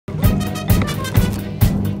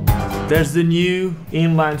there's the new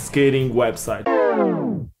inline skating website.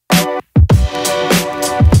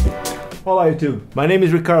 Hola YouTube, my name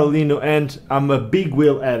is Ricardo Lino and I'm a big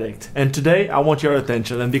wheel addict. And today I want your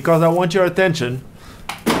attention, and because I want your attention,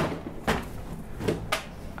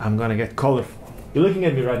 I'm gonna get colorful. You're looking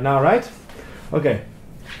at me right now, right? Okay,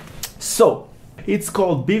 so it's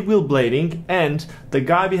called Big Wheel Blading, and the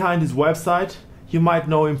guy behind his website, you might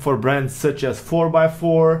know him for brands such as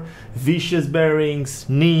 4x4, Vicious Bearings,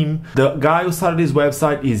 Neem. The guy who started his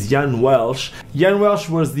website is janericwelch. janericwelch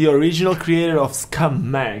was the original creator of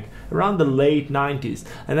Scum Mag around the late 90s.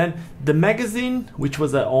 And then the magazine, which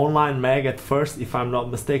was an online mag at first, if I'm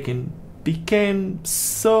not mistaken, became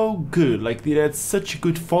so good, like it had such a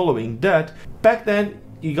good following that back then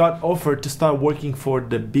he got offered to start working for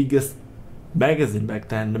the biggest magazine back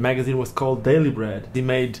then. The magazine was called Daily Bread. He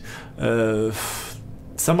made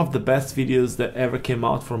some of the best videos that ever came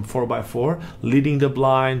out from 4x4, Leading the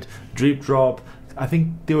Blind, Drip Drop. I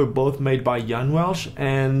think they were both made by janericwelch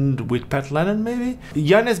and with Pat Lennon maybe.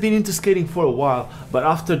 Jan has been into skating for a while, but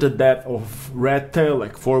after the death of Red Tail,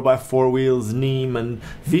 like 4x4 wheels, Neem and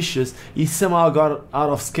Vicious, he somehow got out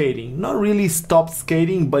of skating. Not really stopped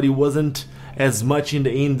skating, but he wasn't as much in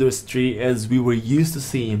the industry as we were used to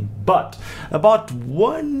seeing. But about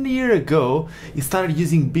 1 year ago, he started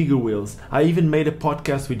using bigger wheels. I even made a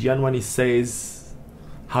podcast with Jan when he says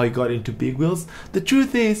how he got into big wheels. The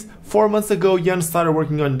truth is, 4 months ago, Jan started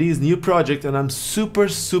working on this new project, and I'm super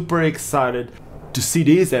excited to see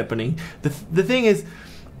this happening. The thing is,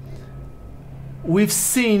 we've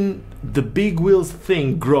seen the big wheels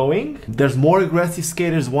thing growing. There's more aggressive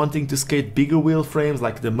skaters wanting to skate bigger wheel frames,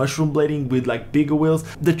 like the mushroom blading with like bigger wheels.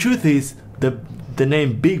 The truth is, the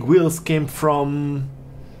name big wheels came from,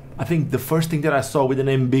 I think the first thing that I saw with the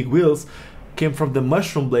name big wheels came from the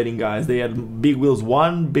mushroom blading guys. They had Big Wheels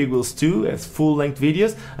 1, Big Wheels 2 as full-length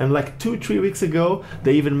videos, and like 2-3 weeks ago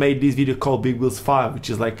they even made this video called Big Wheels 5, which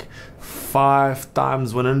is like 5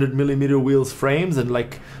 times 100mm wheels frames, and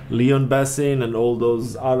like Leon Bassin and all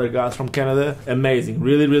those other guys from Canada. Amazing,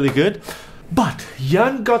 really good. But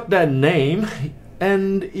Jan got that name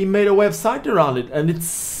and he made a website around it, and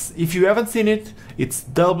it's, if you haven't seen it, it's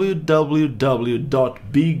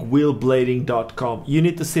www.bigwheelblading.com. You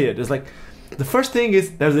need to see it. It's like, the first thing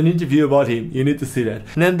is there's an interview about him. You need to see that.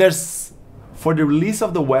 And then there's, for the release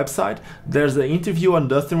of the website, there's an interview on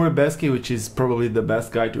Dustin Rebeski, which is probably the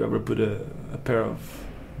best guy to ever put a pair of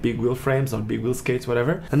big wheel frames or big wheel skates,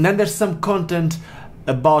 whatever. And then there's some content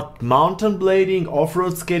about mountain blading,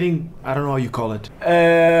 off-road skating, I don't know how you call it.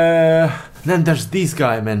 Then there's this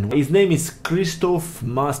guy, man. His name is Christoph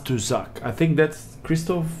Mastusak. I think that's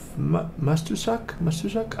Christoph Mastusak?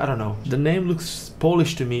 I don't know. The name looks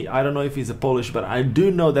Polish to me. I don't know if he's a Polish, but I do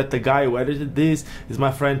know that the guy who edited this is my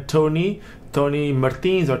friend Tony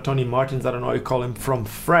Martins, or Tony Martins, I don't know how you call him, from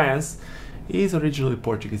France. He's originally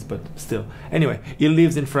Portuguese, but still. Anyway, he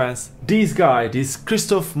lives in France. This guy, this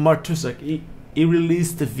Christoph Mastusak, he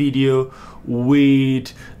released a video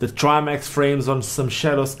with the Trimax frames on some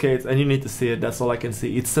shadow skates, and you need to see it. That's all I can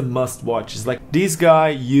see. It's a must watch. It's like this guy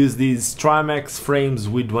used these Trimax frames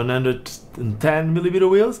with 110mm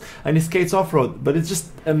wheels and he skates off-road, but it's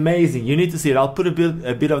just amazing. You need to see it. I'll put a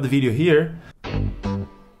bit of the video here.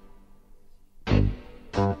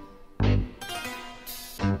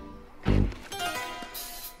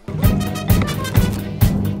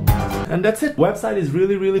 And that's it. Website is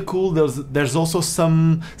really cool. There's also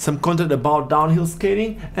some content about downhill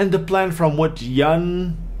skating, and the plan, from what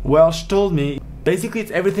janericwelch told me, basically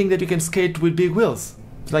it's everything that you can skate with big wheels.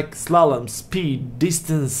 It's like slalom, speed,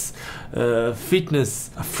 distance, fitness,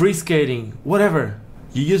 free skating, whatever.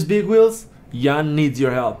 You use big wheels, Jan needs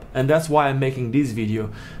your help, and that's why I'm making this video.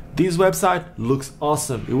 This website looks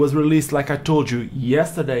awesome. It was released, like I told you,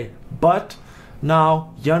 yesterday, but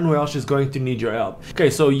now janericwelch is going to need your help. Okay,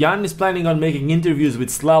 so Jan is planning on making interviews with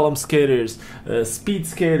slalom skaters, speed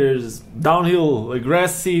skaters, downhill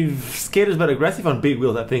aggressive skaters, but aggressive on big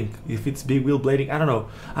wheels. I think if it's big wheel blading, I don't know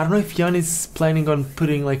if Jan is planning on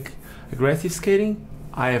putting like aggressive skating.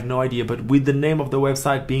 I have no idea, but with the name of the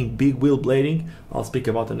website being Big Wheel Blading, I'll speak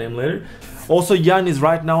about the name later. Also, Jan is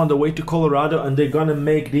right now on the way to Colorado, and they're gonna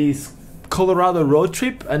make these Colorado road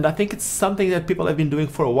trip, and I think it's something that people have been doing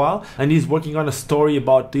for a while, and he's working on a story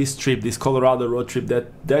about this trip, this Colorado road trip,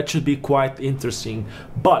 that should be quite interesting.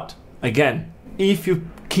 But again, if you're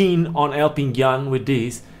keen on helping Jan with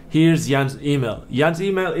this, here's Jan's email. Jan's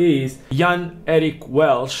email is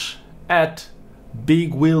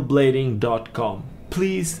janericwelch@bigwheelblading.com.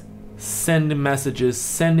 Please send him messages,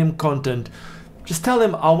 send him content, just tell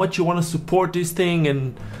him how much you want to support this thing,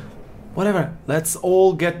 and whatever, let's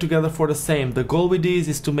all get together for the same. The goal with this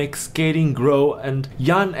is to make skating grow, and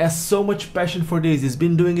Jan has so much passion for this. He's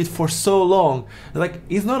been doing it for so long. Like,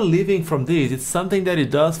 he's not living from this, it's something that he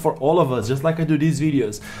does for all of us, just like I do these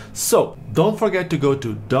videos. So don't forget to go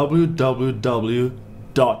to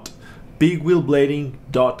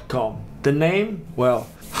www.bigwheelblading.com. The name, well,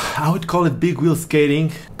 I would call it big wheel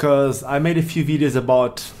skating because I made a few videos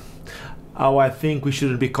about how I think we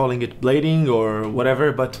shouldn't be calling it blading or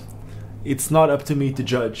whatever, but it's not up to me to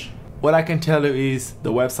judge. What I can tell you is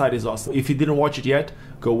the website is awesome. If you didn't watch it yet,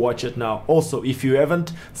 go watch it now. Also, if you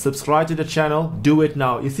haven't subscribed to the channel, do it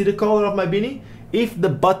now. You see the color of my beanie? If the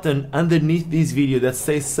button underneath this video that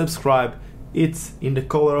says subscribe, it's in the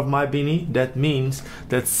color of my beanie, that means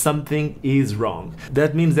that something is wrong.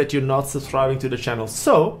 That means that you're not subscribing to the channel.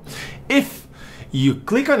 So if you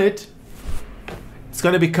click on it, it's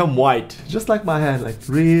gonna become white, just like my hand, like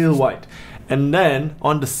real white. And then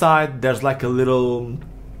on the side there's like a little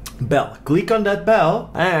bell. Click on that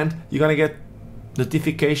bell and you're gonna get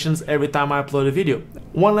notifications every time I upload a video.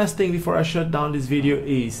 One last thing before I shut down this video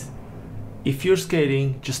is, if you're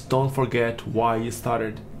skating, just don't forget why you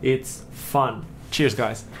started. It's fun. Cheers,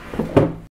 guys.